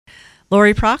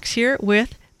Lori Prox here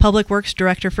with Public Works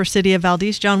Director for City of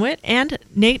Valdez, John Witte, and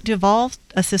Nate Duvall,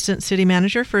 Assistant City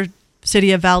Manager for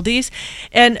City of Valdez.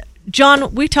 And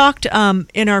John, we talked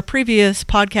in our previous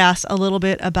podcast a little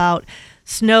bit about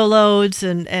snow loads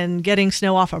and getting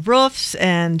snow off of roofs,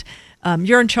 and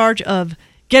you're in charge of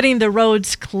getting the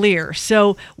roads clear.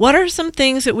 So what are some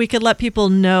things that we could let people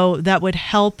know that would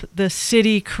help the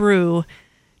city crew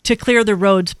to clear the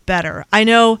roads better? I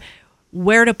know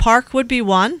where to park would be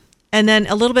one. And then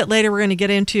a little bit later, we're going to get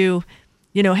into,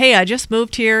 hey, I just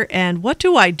moved here, and what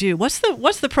do I do? What's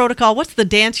the protocol? What's the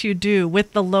dance you do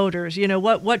with the loaders?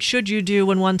 What should you do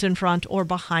when one's in front or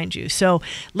behind you? So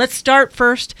let's start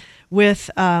first with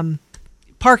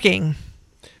parking.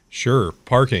 Sure,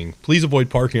 parking. Please avoid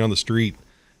parking on the street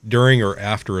during or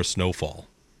after a snowfall.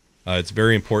 It's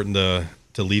very important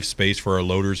to leave space for our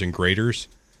loaders and graders.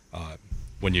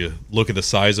 When you look at the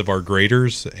size of our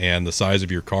graders and the size of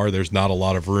your car, there's not a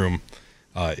lot of room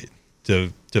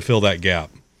to fill that gap.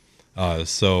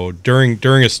 So during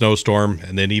a snowstorm,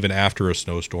 and then even after a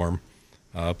snowstorm,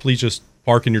 please just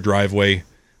park in your driveway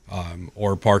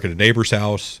or park at a neighbor's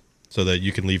house so that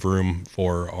you can leave room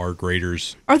for our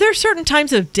graders. Are there certain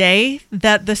times of day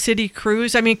that the city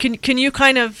crews, I mean, can you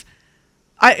kind of,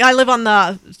 I live on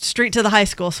the street to the high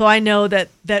school, so I know that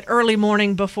early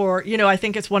morning before, I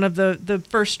think it's one of the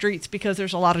first streets because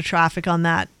there's a lot of traffic on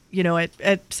that,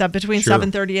 at between Sure.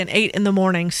 7:30 and 8 in the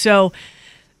morning. So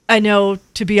I know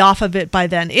to be off of it by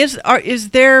then. Is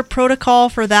there protocol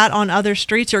for that on other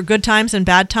streets, or good times and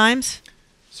bad times?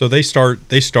 So they start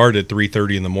at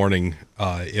 3:30 in the morning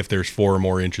if there's 4 or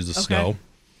more inches of snow,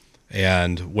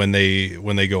 and when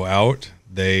they go out,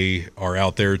 they are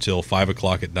out there till 5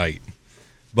 o'clock at night.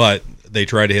 But they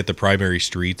try to hit the primary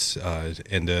streets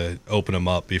and to open them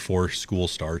up before school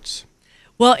starts.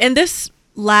 Well, in this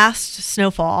last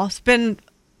snowfall, it's been,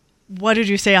 what did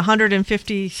you say,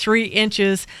 153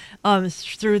 inches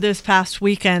through this past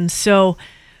weekend. So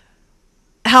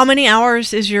how many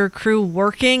hours is your crew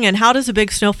working, and how does a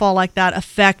big snowfall like that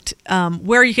affect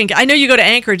where you can get? I know you go to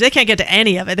Anchorage. They can't get to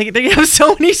any of it. They have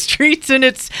so many streets, and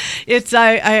it's.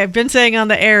 I've been saying on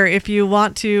the air, if you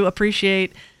want to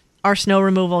appreciate our snow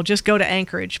removal, just go to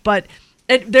Anchorage. But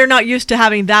they're not used to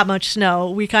having that much snow.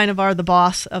 We kind of are the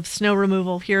boss of snow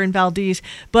removal here in Valdez.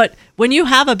 But when you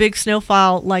have a big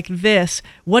snowfall like this,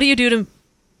 what do you do to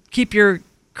keep your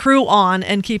crew on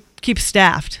and keep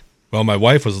staffed? Well, my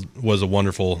wife was a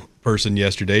wonderful person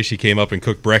yesterday. She came up and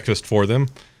cooked breakfast for them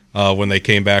when they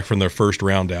came back from their first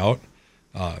round out.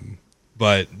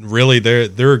 But really,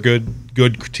 they're a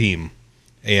good team,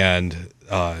 and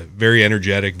very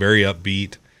energetic, very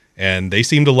upbeat. And they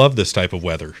seem to love this type of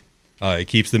weather. It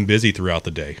keeps them busy throughout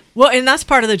the day. Well, and that's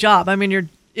part of the job. I mean, it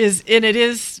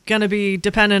is going to be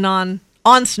dependent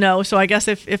on snow. So I guess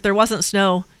if there wasn't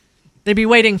snow, they'd be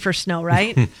waiting for snow,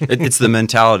 right? It's the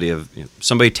mentality of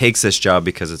somebody takes this job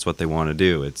because it's what they want to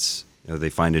do. It's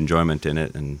they find enjoyment in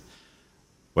it, and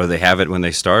whether they have it when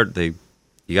they start, you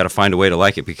got to find a way to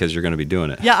like it because you're going to be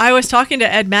doing it. Yeah, I was talking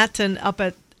to Ed Matson up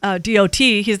at DOT.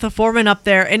 He's the foreman up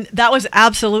there, and that was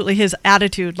absolutely his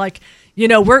attitude. Like,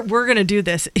 we're going to do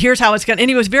this. Here's how it's going to,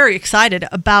 and he was very excited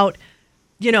about,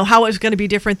 how it was going to be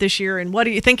different this year, and what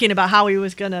are you thinking about how he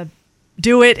was going to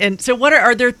do it. And so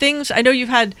are there things, I know you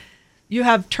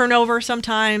have turnover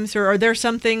sometimes, or are there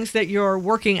some things that you're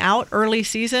working out early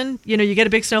season? You get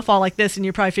a big snowfall like this and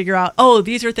you probably figure out,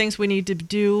 these are things we need to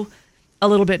do a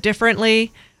little bit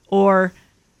differently, or,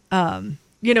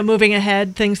 moving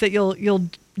ahead, things that you'll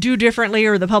do differently,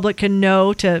 or the public can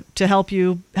know to help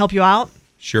you out?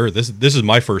 Sure. This is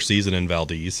my first season in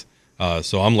Valdez,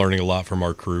 so I'm learning a lot from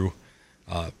our crew.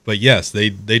 But yes, they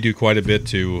do quite a bit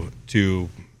to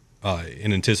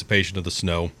in anticipation of the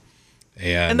snow.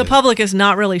 And the public is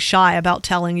not really shy about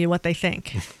telling you what they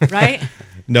think, right?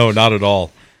 No, not at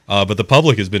all. But the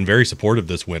public has been very supportive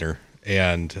this winter,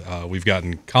 and we've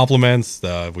gotten compliments.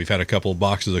 We've had a couple of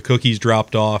boxes of cookies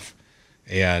dropped off,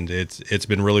 and it's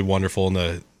been really wonderful.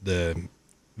 And the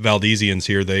Valdesians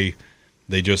here,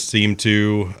 they just seem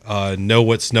to know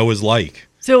what snow is like.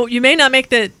 So you may not make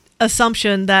the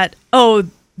assumption that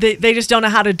they just don't know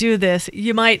how to do this.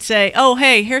 You might say,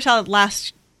 hey, here's how it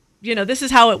lasts. This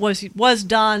is how it was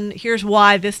done. Here's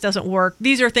why this doesn't work.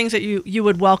 These are things that you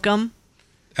would welcome.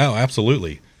 Oh,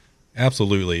 absolutely.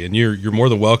 Absolutely. And you're more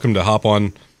than welcome to hop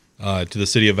on to the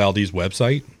City of Valdez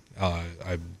website.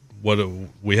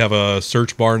 We have a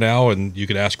search bar now, and you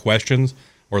could ask questions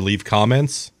or leave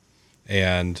comments.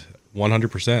 And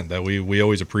 100% that we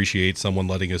always appreciate someone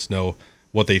letting us know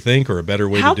what they think or a better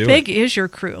way to do it. How big is your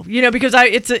crew? Because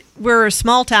we're a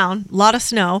small town, a lot of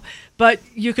snow, but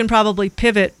you can probably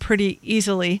pivot pretty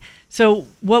easily. So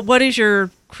what is your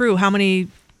crew? How many?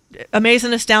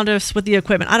 Amazing us down to us with the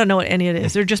equipment. I don't know what any of it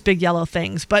is. They're just big yellow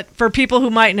things. But for people who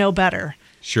might know better.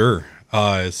 Sure.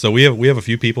 So we have a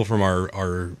few people from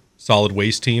our solid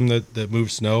waste team that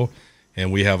moves snow,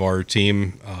 and we have our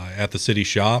team at the city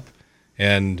shop.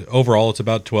 And overall, it's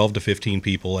about 12 to 15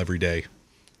 people every day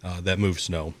that move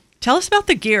snow. Tell us about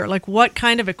the gear. Like, what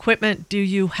kind of equipment do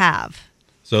you have?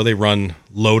 So they run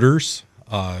loaders,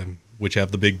 which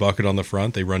have the big bucket on the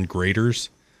front. They run graders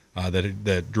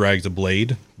that drags a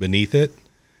blade beneath it.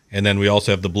 And then we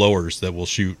also have the blowers that will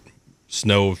shoot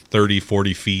snow 30,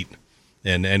 40 feet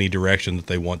in any direction that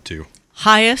they want to.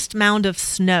 Highest mound of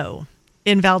snow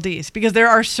in Valdez, because there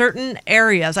are certain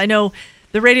areas. I know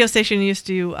the radio station used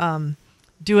to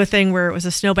do a thing where it was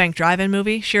a snowbank drive-in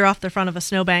movie, shear off the front of a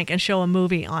snowbank and show a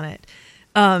movie on it.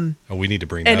 We need to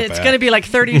bring that back. And it's going to be like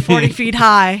 30, 40 feet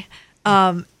high.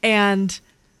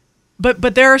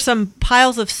 But there are some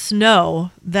piles of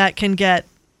snow that can get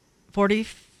 40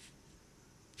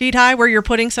 feet high where you're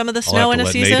putting some of the snow in a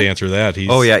season. Nate answer that.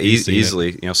 He's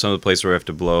easily. Some of the places where we have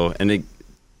to blow, and a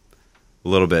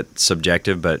little bit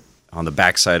subjective, but on the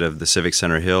backside of the Civic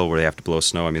Center hill where they have to blow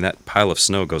snow, I mean, that pile of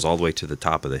snow goes all the way to the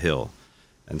top of the hill.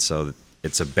 And so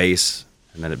it's a base,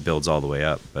 and then it builds all the way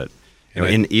up. But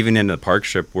even in the park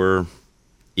strip, we're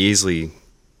easily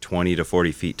 20 to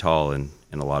 40 feet tall in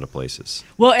a lot of places.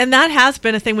 Well, and that has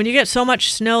been a thing. When you get so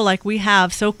much snow like we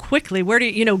have so quickly, where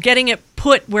do getting it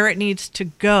put where it needs to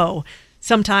go?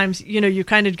 Sometimes, you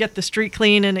kind of get the street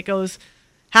clean and it goes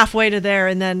halfway to there,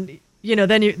 and then,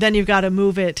 then you've got to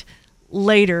move it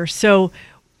later. So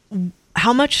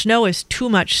how much snow is too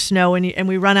much snow, and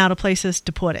we run out of places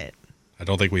to put it? I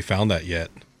don't think we found that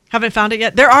yet. Haven't found it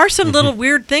yet? There are some little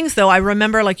weird things, though. I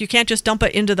remember, like, you can't just dump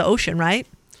it into the ocean, right?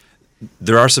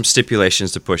 There are some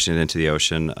stipulations to pushing it into the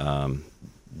ocean.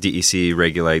 DEC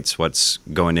regulates what's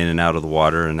going in and out of the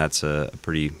water, and that's a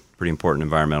pretty important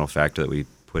environmental factor that we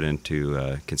put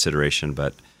into consideration.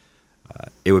 But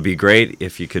it would be great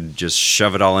if you could just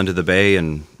shove it all into the bay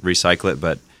and recycle it.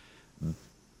 But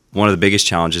one of the biggest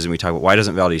challenges, and we talk about, why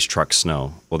doesn't Valdez truck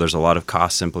snow? Well, there's a lot of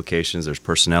cost implications, there's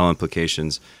personnel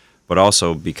implications, but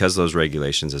also because those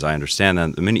regulations, as I understand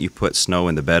them, the minute you put snow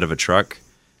in the bed of a truck,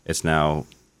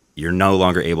 you're no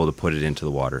longer able to put it into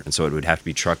the water. And so it would have to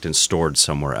be trucked and stored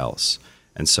somewhere else.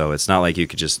 And so it's not like you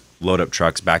could just load up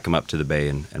trucks, back them up to the bay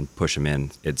and push them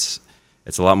in. It's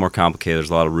a lot more complicated. There's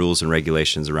a lot of rules and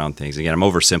regulations around things. Again, I'm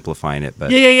oversimplifying it,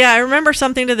 but yeah. I remember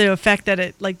something to the effect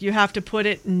that you have to put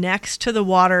it next to the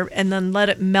water and then let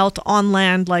it melt on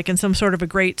land, like in some sort of a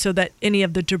grate, so that any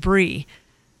of the debris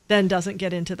then doesn't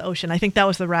get into the ocean. I think that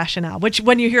was the rationale. Which,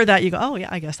 when you hear that, you go, "Oh yeah,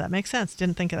 I guess that makes sense."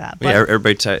 Didn't think of that. But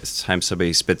every time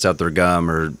somebody spits out their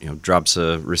gum or drops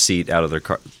a receipt out of their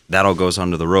car, that all goes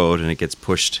onto the road and it gets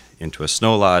pushed into a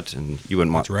snow lot, and you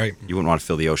wouldn't want to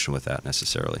fill the ocean with that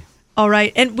necessarily. All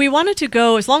right. And we wanted to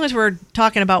go, as long as we're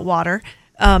talking about water,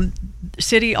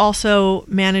 city also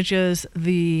manages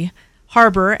the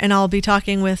harbor, and I'll be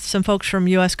talking with some folks from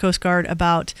U.S. Coast Guard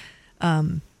about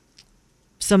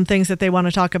some things that they want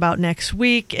to talk about next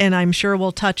week, and I'm sure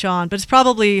we'll touch on, but it's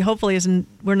probably, hopefully,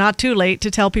 we're not too late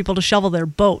to tell people to shovel their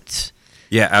boats.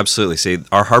 Yeah, absolutely. See,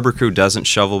 our harbor crew doesn't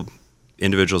shovel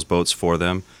individuals' boats for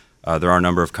them. There are a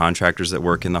number of contractors that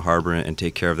work in the harbor and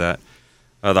take care of that.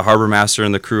 The harbor master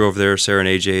and the crew over there, Sarah and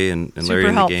AJ and Larry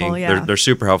and the gang, yeah. They're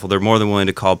super helpful. They're more than willing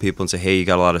to call people and say, hey, you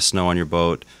got a lot of snow on your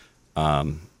boat.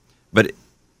 But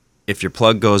if your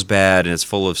plug goes bad and it's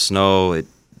full of snow,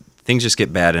 things just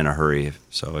get bad in a hurry.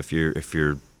 So if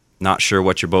you're not sure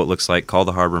what your boat looks like, call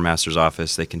the harbor master's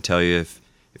office. They can tell you if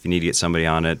you need to get somebody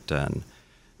on it. And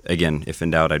again, if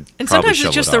in doubt, I'd and probably sometimes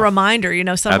it's just a reminder.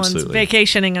 Someone's Absolutely.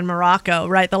 Vacationing in Morocco,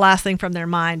 right? The last thing from their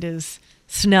mind is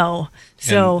snow.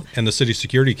 So and the city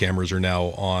security cameras are now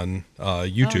on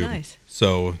YouTube. Oh, nice.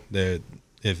 So that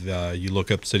if you look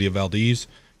up City of Valdez,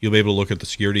 you'll be able to look at the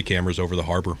security cameras over the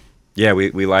harbor. Yeah,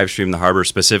 we live stream the harbor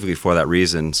specifically for that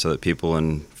reason, so that people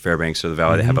in Fairbanks or the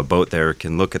Valley that have a boat there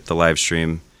can look at the live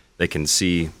stream. They can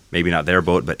see maybe not their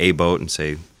boat, but a boat, and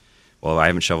say, well, I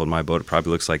haven't shoveled my boat. It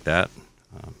probably looks like that.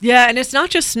 Yeah, and it's not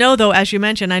just snow, though, as you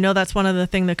mentioned. I know that's one of the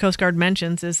things the Coast Guard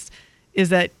mentions is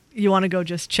that you want to go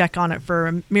just check on it for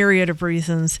a myriad of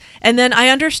reasons. And then I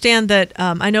understand that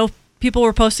I know people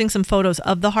were posting some photos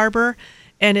of the harbor,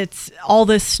 and it's all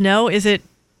this snow. Is it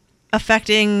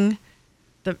affecting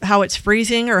how it's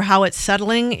freezing or how it's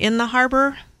settling in the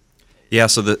harbor? Yeah,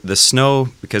 so the snow,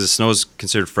 because the snow is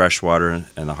considered fresh water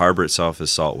and the harbor itself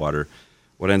is salt water,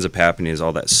 what ends up happening is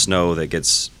all that snow that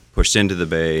gets pushed into the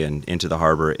bay and into the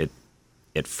harbor, it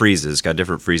it freezes, got a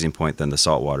different freezing point than the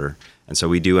salt water. And so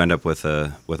we do end up with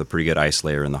a pretty good ice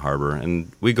layer in the harbor.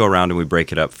 And we go around and we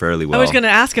break it up fairly well. I was going to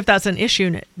ask if that's an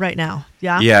issue right now.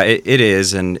 Yeah? Yeah, it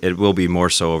is, and it will be more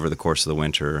so over the course of the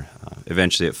winter.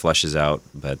 Eventually it flushes out,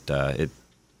 but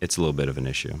it's a little bit of an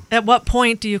issue. At what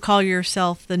point do you call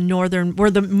yourself we're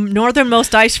the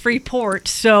northernmost ice-free port,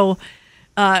 so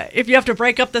if you have to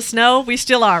break up the snow, we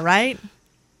still are, right?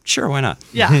 Sure, why not?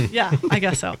 Yeah, I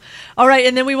guess so. All right,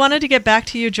 and then we wanted to get back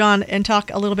to you, John, and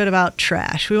talk a little bit about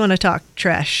trash. We want to talk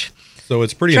trash. So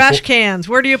it's pretty trash cans.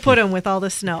 Where do you put them with all the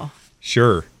snow?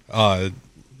 Sure. I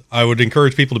would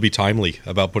encourage people to be timely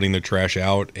about putting their trash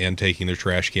out and taking their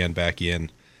trash can back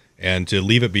in, and to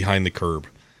leave it behind the curb.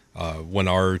 When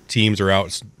our teams are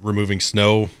out removing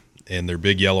snow in their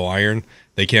big yellow iron,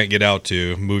 they can't get out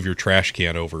to move your trash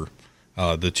can over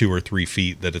the 2 or 3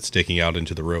 feet that it's sticking out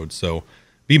into the road. So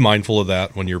be mindful of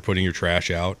that when you're putting your trash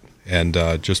out, and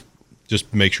just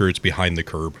make sure it's behind the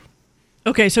curb.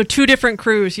 Okay, so 2 different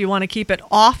crews. You want to keep it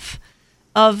off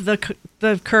of the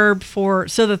curb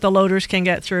so that the loaders can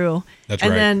get through. That's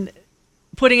right. And then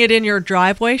putting it in your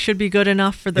driveway should be good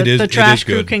enough for the trash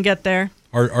crew can get there.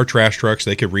 Our trash trucks,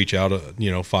 they could reach out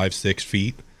 5-6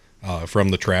 feet from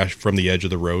the edge of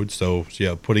the road. So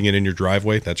yeah, putting it in your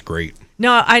driveway, that's great.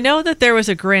 Now, I know that there was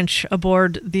a Grinch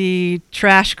aboard the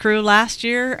trash crew last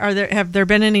year. Have there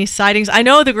been any sightings? I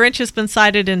know the Grinch has been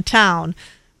sighted in town,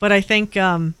 but I think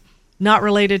not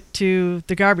related to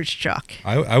the garbage truck.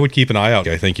 I would keep an eye out.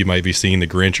 I think you might be seeing the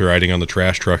Grinch riding on the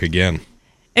trash truck again.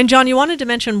 And John, you wanted to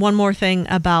mention one more thing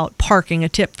about parking, a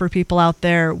tip for people out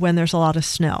there when there's a lot of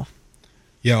snow.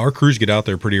 Yeah, our crews get out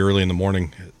there pretty early in the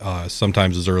morning,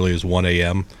 sometimes as early as 1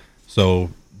 a.m. So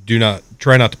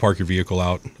try not to park your vehicle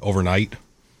out overnight,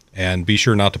 and be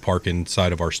sure not to park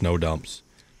inside of our snow dumps.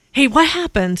 Hey, what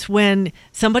happens when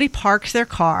somebody parks their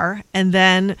car and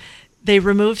then they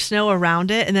remove snow around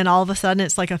it, and then all of a sudden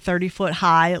it's like a 30-foot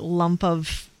high lump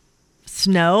of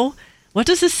snow? What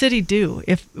does the city do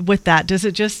with that? Does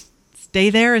it just stay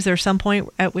there? Is there some point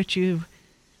at which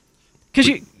because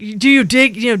you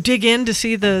dig in to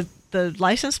see the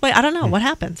license plate? I don't know. What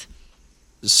happens?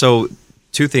 So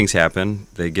 2 things happen.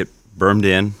 They get bermed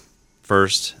in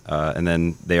first, and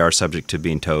then they are subject to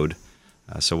being towed.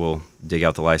 So we'll dig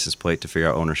out the license plate to figure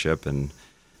out ownership, and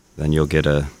then you'll get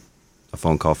a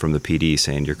phone call from the PD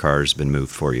saying your car's been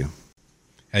moved for you.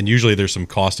 And usually there's some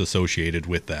cost associated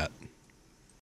with that.